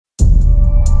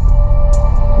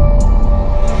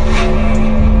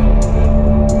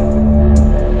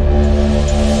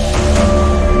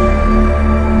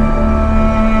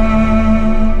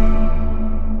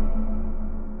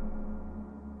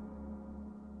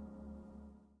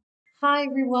Hi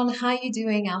everyone, how you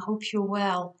doing? I hope you're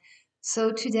well.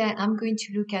 So today I'm going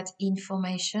to look at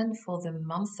information for the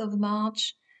month of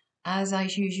March. As I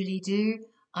usually do,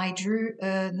 I drew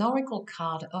an oracle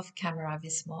card off camera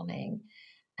this morning.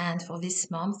 And for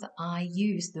this month, I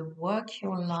used the Work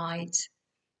Your Light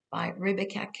by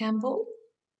Rebecca Campbell.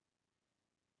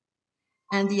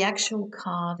 And the actual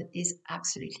card is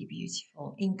absolutely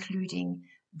beautiful, including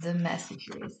the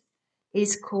messages.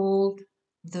 It's called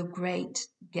The Great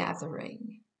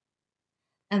Gathering.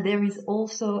 And there is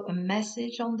also a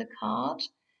message on the card.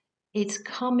 It's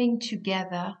coming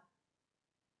together,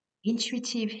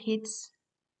 intuitive hits,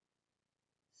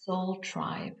 soul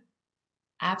tribe.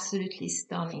 Absolutely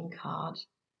stunning card.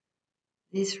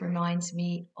 This reminds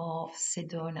me of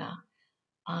Sedona.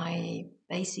 I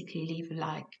basically live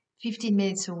like 15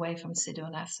 minutes away from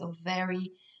Sedona, so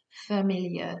very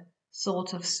familiar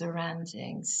sort of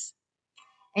surroundings.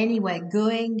 Anyway,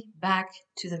 going back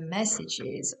to the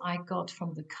messages I got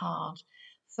from the card.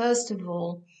 First of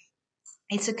all,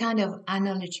 it's a kind of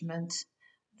acknowledgement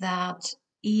that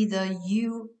either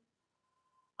you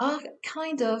are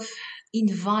kind of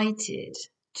invited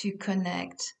to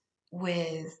connect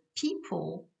with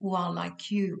people who are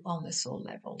like you on the soul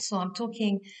level. So I'm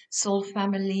talking soul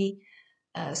family,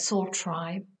 soul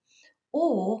tribe,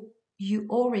 or you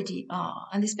already are.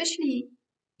 And especially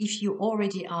if you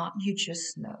already are, you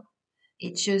just know.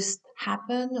 It just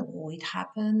happened or it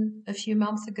happened a few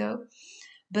months ago.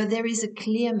 But there is a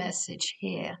clear message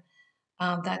here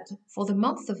that for the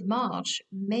month of March,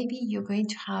 maybe you're going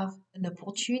to have an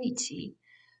opportunity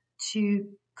to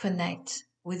connect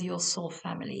with your soul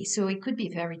family. So it could be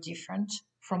very different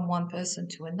from one person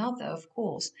to another, of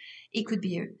course. It could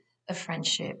be a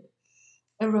friendship,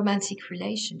 a romantic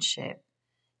relationship.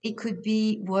 It could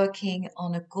be working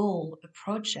on a goal, a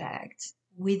project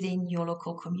within your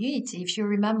local community. If you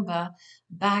remember,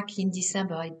 back in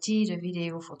December, I did a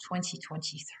video for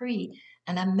 2023,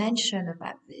 and I mentioned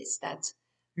about this, that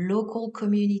local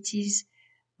communities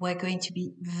were going to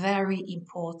be very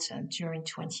important during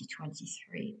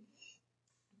 2023.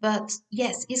 But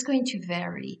yes, it's going to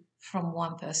vary from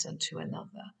one person to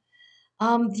another.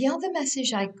 The other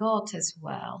message I got as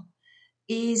well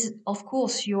is, of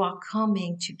course, you are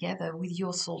coming together with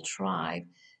your soul tribe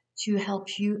to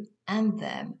help you and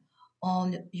them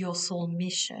on your soul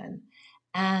mission.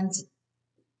 And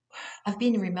I've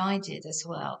been reminded as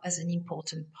well as an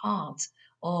important part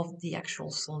of the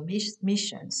actual soul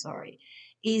mission, sorry,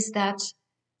 is that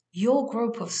your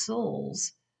group of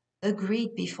souls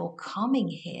agreed before coming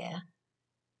here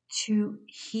to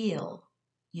heal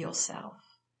yourself,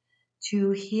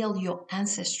 to heal your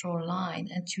ancestral line,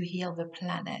 and to heal the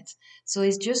planet. So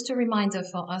it's just a reminder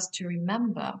for us to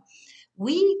remember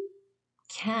we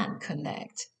can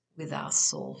connect with our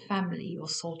soul family or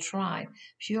soul tribe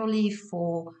purely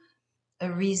for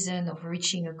a reason of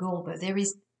reaching a goal, but there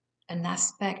is an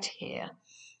aspect here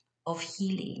of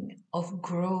healing, of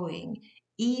growing,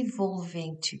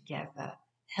 evolving together,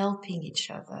 helping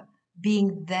each other,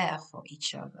 being there for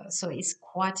each other. So it's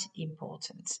quite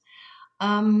important.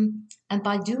 And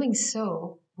by doing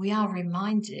so, we are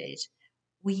reminded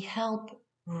we help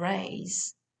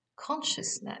raise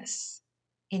consciousness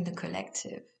in the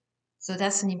collective. So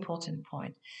that's an important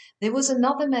point. There was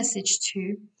another message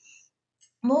too,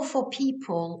 more for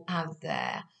people out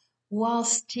there who are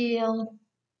still,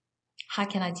 how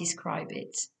can I describe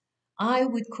it? I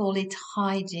would call it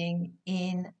hiding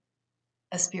in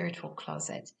a spiritual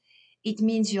closet. It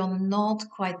means you're not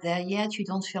quite there yet. You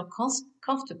don't feel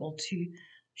comfortable to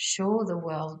show the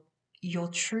world your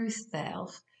true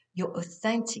self, your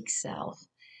authentic self,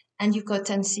 and you've got a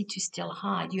tendency to still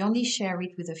hide. You only share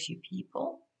it with a few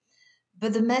people.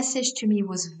 But the message to me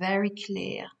was very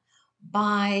clear.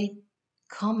 By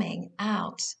coming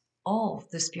out of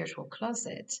the spiritual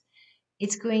closet,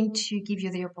 it's going to give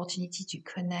you the opportunity to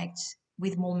connect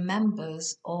with more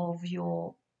members of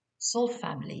your soul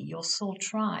family, your soul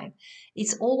tribe.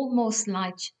 It's almost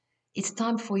like it's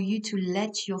time for you to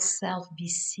let yourself be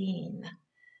seen.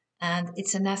 And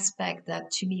it's an aspect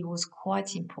that to me was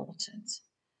quite important.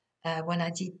 When I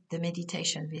did the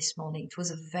meditation this morning, it was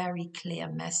a very clear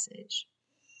message.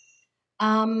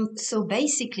 So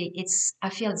basically, I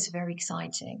feel it's very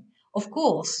exciting. Of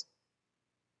course,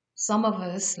 some of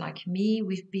us, like me,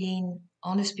 we've been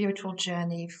on a spiritual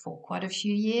journey for quite a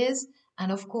few years.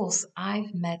 And of course,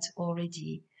 I've met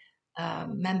already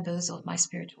members of my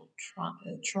spiritual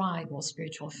tribe or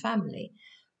spiritual family.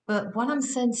 But what I'm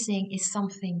sensing is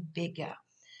something bigger.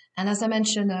 And as I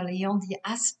mentioned earlier on, the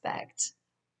aspect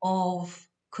of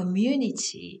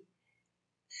community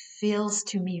feels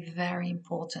to me very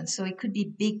important. So it could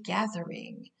be big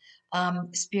gathering.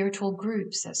 spiritual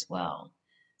groups as well.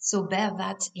 So bear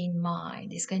that in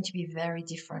mind. It's going to be very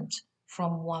different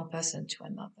from one person to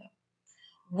another.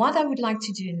 What I would like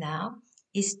to do now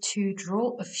is to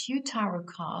draw a few tarot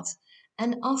cards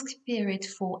and ask Spirit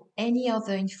for any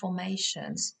other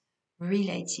informations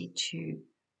related to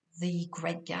the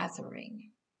Great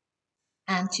Gathering.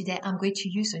 And today I'm going to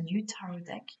use a new tarot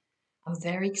deck. I'm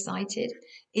very excited.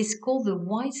 It's called the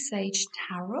White Sage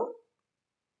Tarot.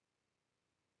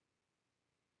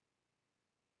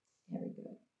 There we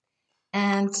go.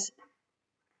 And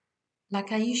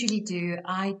like I usually do,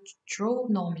 I draw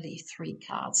normally 3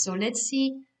 cards. So let's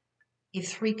see if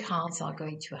 3 cards are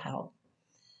going to help.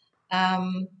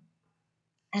 And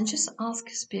just ask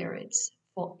spirits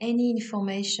for any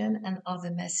information and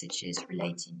other messages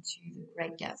relating to the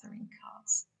Great Gathering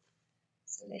cards.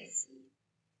 So let's see.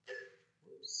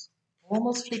 Oops.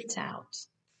 Almost flipped out.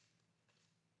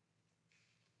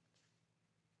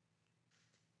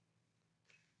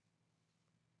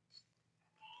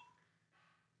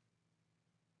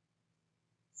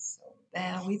 So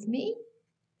bear with me.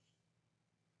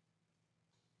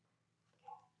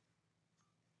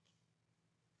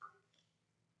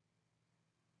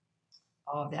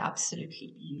 Oh, they're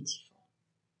absolutely beautiful.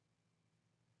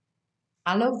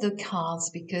 I love the cards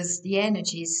because the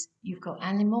energies, you've got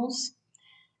animals,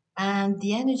 and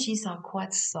the energies are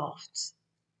quite soft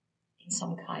in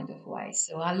some kind of way.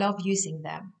 So I love using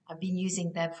them. I've been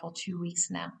using them for 2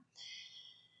 weeks now.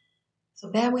 So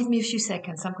bear with me a few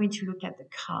seconds. I'm going to look at the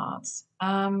cards.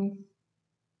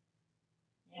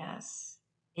 Yes,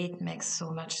 it makes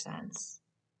so much sense.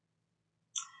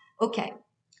 Okay,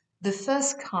 the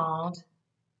first card,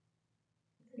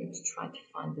 I'm going to try to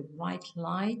find the right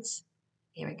light.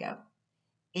 Here we go.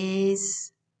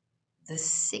 Is the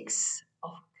Six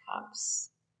of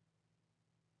Cups.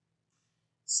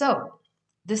 So,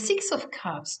 the Six of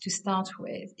Cups, to start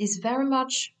with, is very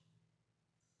much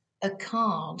a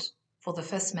card for the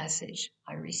first message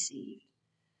I received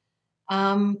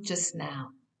just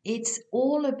now. It's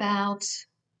all about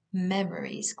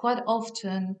memories. Quite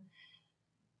often,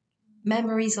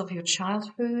 memories of your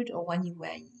childhood or when you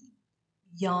were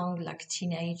young, like a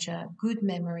teenager, good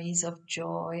memories of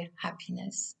joy,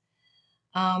 happiness.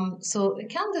 So a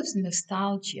kind of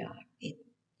nostalgia,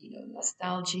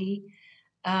 nostalgia.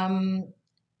 And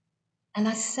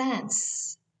I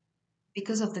sense,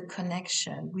 because of the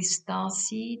connection with star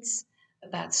seeds,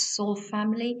 about soul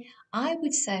family, I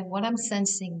would say what I'm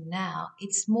sensing now,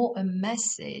 it's more a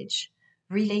message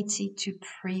related to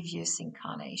previous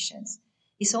incarnations.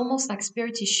 It's almost like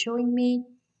Spirit is showing me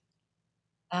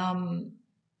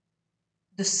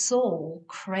the soul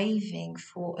craving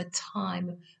for a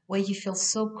time where you feel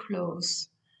so close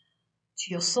to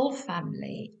your soul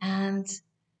family and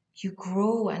you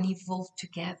grow and evolve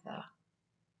together.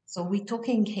 So we're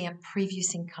talking here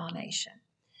previous incarnation.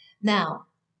 Now,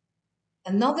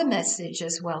 another message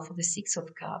as well for the Six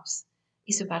of Cups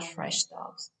is about fresh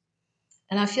starts.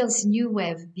 And I feel this new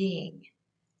way of being,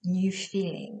 new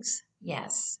feelings.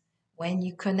 Yes, when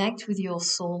you connect with your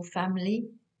soul family,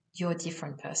 you're a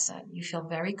different person. You feel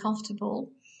very comfortable.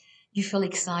 You feel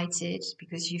excited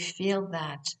because you feel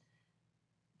that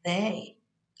they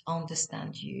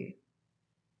understand you.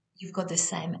 You've got the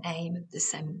same aim, the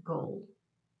same goal.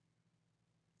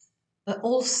 But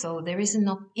also, there is an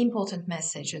important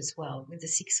message as well with the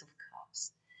Six of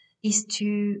Cups, is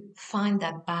to find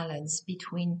that balance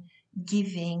between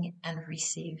giving and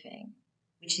receiving,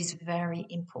 which is very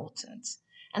important.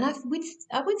 And I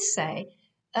would say,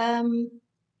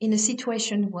 in a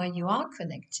situation where you are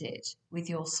connected with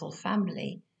your soul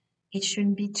family, it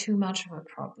shouldn't be too much of a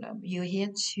problem. You're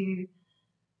here to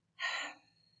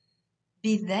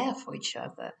be there for each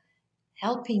other,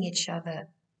 helping each other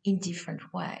in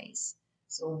different ways.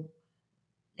 So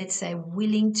let's say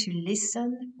willing to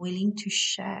listen, willing to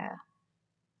share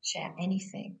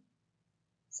anything.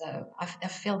 So I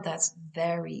feel that's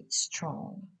very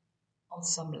strong on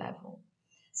some level.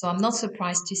 So I'm not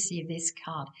surprised to see this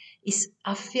card.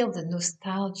 I feel the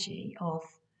nostalgia of,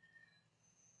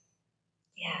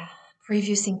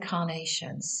 previous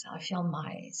incarnations. I feel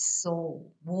my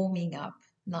soul warming up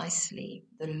nicely,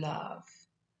 the love,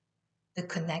 the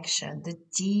connection, the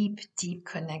deep, deep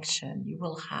connection you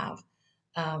will have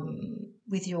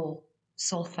with your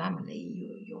soul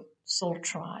family, your soul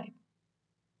tribe.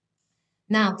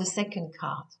 Now, the second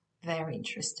card, very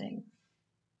interesting,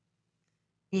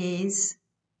 is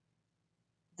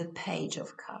the Page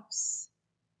of Cups.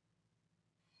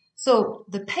 So,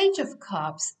 the Page of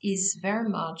Cups is very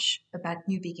much about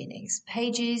new beginnings.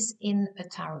 Pages in a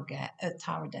tarot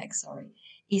deck,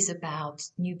 is about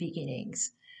new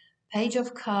beginnings. Page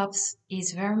of Cups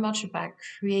is very much about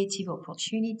creative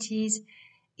opportunities.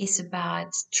 It's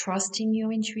about trusting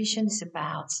your intuition. It's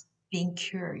about being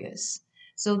curious.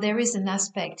 So there is an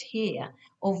aspect here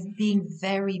of being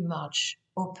very much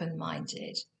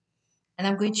open-minded. And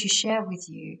I'm going to share with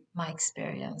you my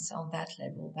experience on that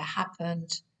level that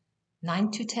happened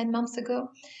 9 to 10 months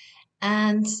ago.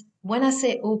 And when I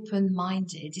say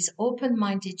open-minded, it's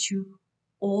open-minded to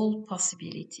all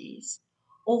possibilities,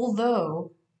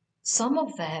 although some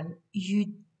of them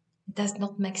you does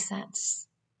not make sense.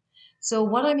 So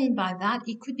what I mean by that,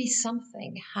 it could be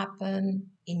something happen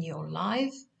in your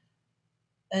life,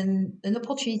 and an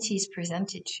opportunity is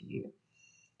presented to you,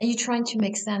 and you're trying to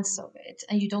make sense of it,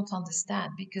 and you don't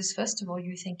understand because first of all,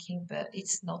 you're thinking, but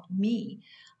it's not me.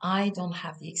 I don't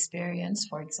have the experience,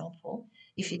 for example,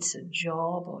 if it's a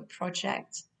job or a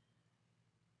project.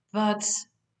 But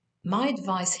my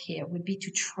advice here would be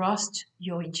to trust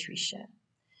your intuition.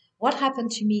 What happened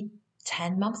to me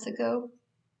 10 months ago?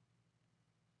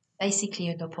 Basically,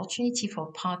 an opportunity for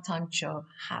a part-time job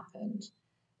happened,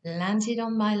 landed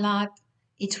on my lap.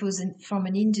 It was from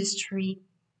an industry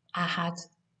I had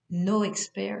no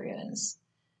experience.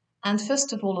 And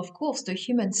first of all, of course, the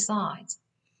human side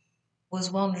was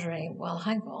wondering, well,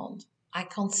 hang on, I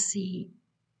can't see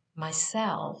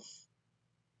myself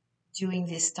doing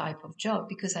this type of job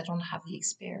because I don't have the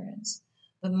experience.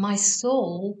 But my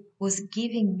soul was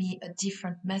giving me a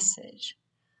different message.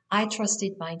 I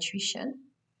trusted my intuition.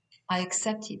 I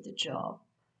accepted the job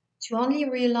to only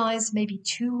realize maybe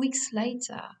 2 weeks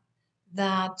later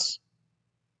that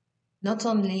not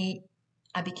only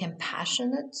I became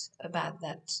passionate about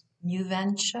that new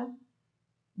venture,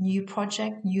 new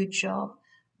project, new job,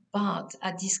 but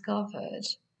I discovered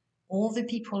all the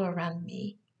people around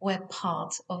me were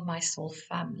part of my soul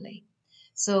family.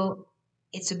 So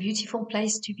it's a beautiful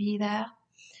place to be there.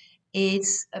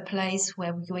 It's a place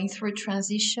where we're going through a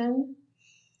transition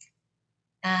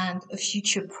and a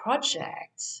future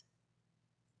project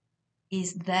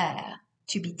is there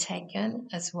to be taken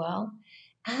as well.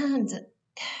 And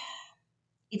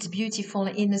it's beautiful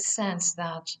in the sense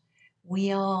that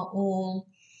we are all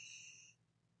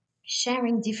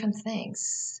sharing different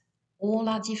things, all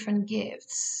our different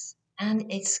gifts,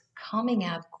 and it's coming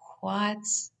out quite,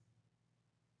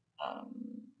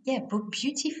 but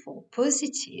beautiful,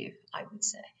 positive, I would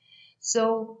say.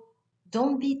 So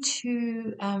don't be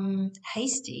too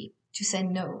hasty to say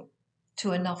no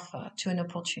to an offer, to an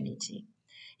opportunity.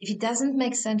 If it doesn't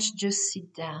make sense, just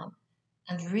sit down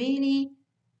and really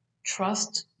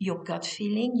trust your gut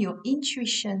feeling, your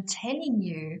intuition telling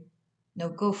you, no,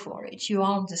 go for it. You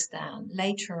understand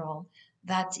later on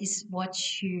that is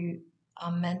what you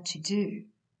are meant to do.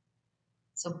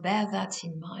 So bear that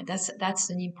in mind. That's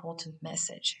an important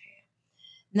message here.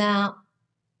 Now,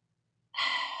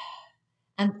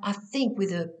 and I think with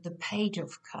the Page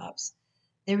of Cups,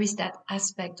 there is that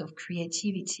aspect of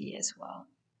creativity as well.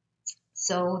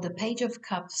 So the Page of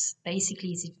Cups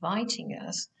basically is inviting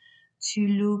us to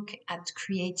look at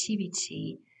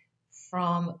creativity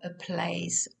from a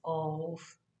place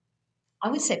of, I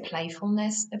would say,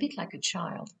 playfulness, a bit like a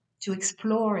child, to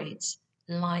explore it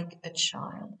like a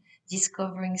child,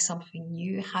 discovering something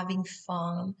new, having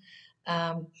fun,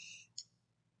 um,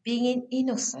 being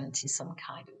innocent in some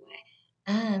kind of way,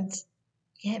 and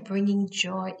yeah, bringing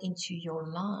joy into your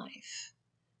life.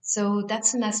 So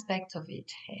that's an aspect of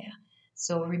it here.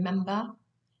 So remember,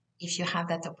 if you have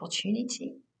that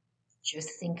opportunity, just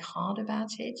think hard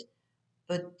about it,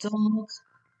 but don't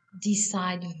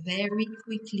decide very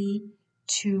quickly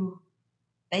to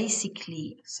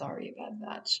basically, sorry about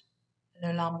that, an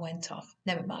alarm went off,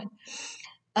 never mind.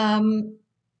 Um,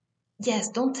 yes,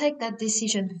 don't take that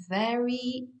decision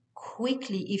very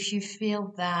quickly if you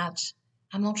feel that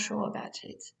I'm not sure about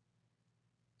it.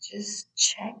 Just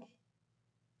check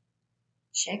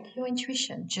your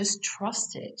intuition, just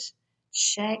trust it.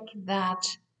 Check that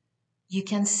you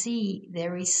can see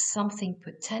there is something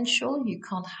potential. You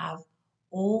can't have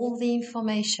all the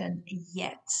information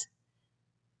yet,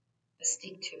 but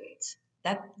stick to it.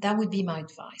 That would be my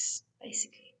advice,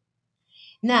 basically.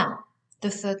 Now,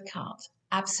 the third card,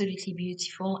 absolutely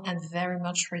beautiful and very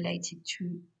much related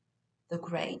to the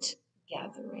great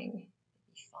gathering.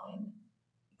 Define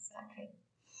exactly.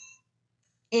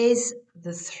 Is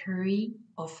the Three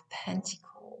of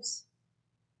Pentacles.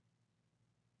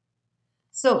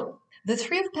 So the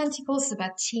Three of Pentacles is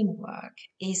about teamwork,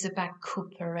 is about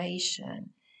cooperation,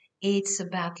 it's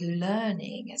about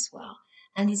learning as well.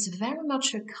 And it's very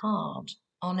much a card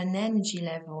on an energy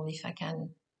level, if I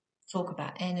can talk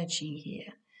about energy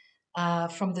here,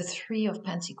 from the Three of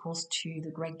Pentacles to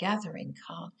the Great Gathering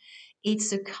card.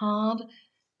 It's a card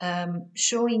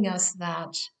showing us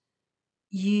that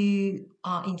you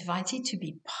are invited to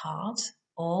be part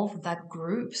of that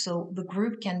group. So the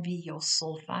group can be your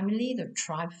soul family, the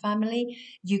tribe family.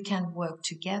 You can work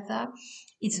together.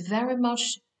 It's very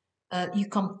much, you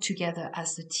come together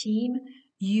as a team.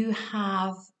 You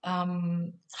have,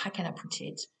 how can I put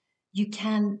it? You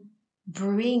can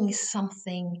bring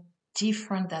something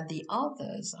different that the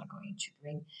others are going to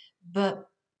bring. But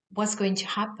what's going to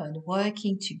happen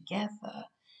working together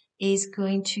is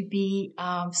going to be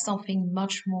something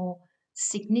much more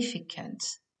significant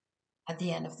at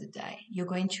the end of the day. You're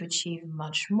going to achieve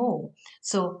much more.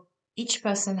 So each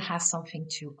person has something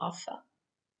to offer.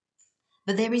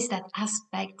 But there is that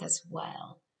aspect as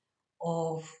well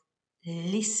of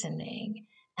listening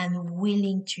and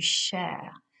willing to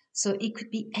share. So it could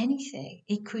be anything.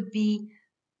 It could be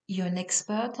you're an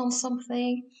expert on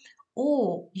something,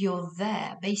 or you're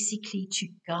there basically to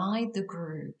guide the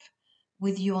group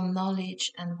with your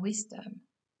knowledge and wisdom.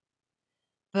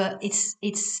 But it's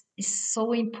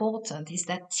so important is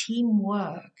that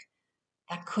teamwork,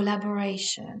 that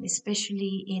collaboration,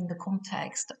 especially in the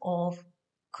context of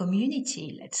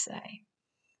community, let's say,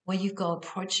 where you've got a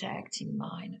project in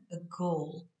mind, a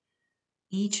goal.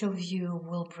 Each of you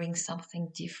will bring something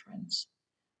different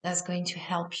that's going to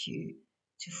help you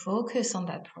to focus on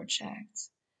that project.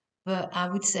 But I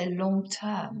would say long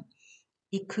term,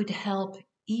 it could help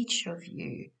each of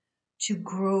you to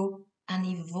grow and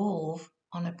evolve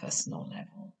on a personal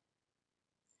level.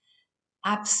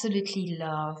 Absolutely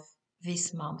love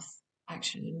this month,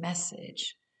 actually,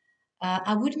 message.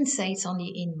 I wouldn't say it's only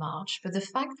in March, but the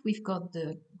fact we've got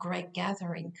the Great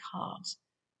Gathering card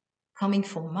coming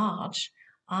for March,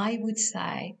 I would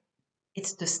say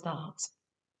it's the start.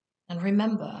 And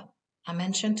remember, I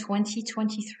mentioned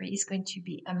 2023 is going to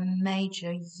be a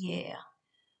major year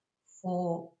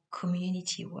for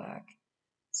community work.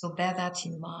 So bear that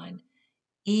in mind.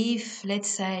 If, let's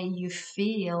say, you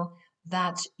feel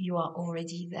that you are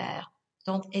already there,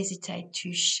 don't hesitate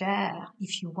to share,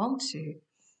 if you want to,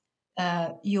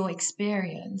 your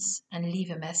experience and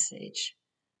leave a message,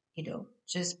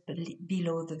 just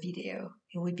below the video.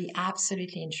 It would be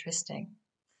absolutely interesting.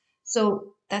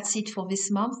 So that's it for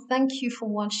this month. Thank you for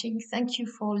watching. Thank you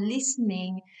for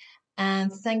listening.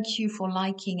 And thank you for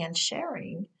liking and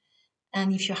sharing.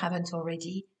 And if you haven't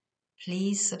already,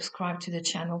 please subscribe to the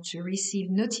channel to receive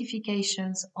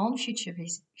notifications on future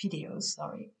videos.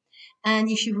 And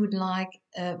if you would like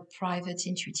a private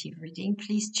intuitive reading,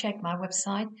 please check my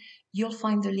website. You'll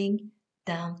find the link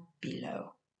down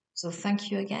below. So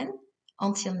thank you again.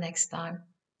 Until next time,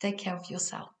 take care of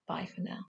yourself. Bye for now.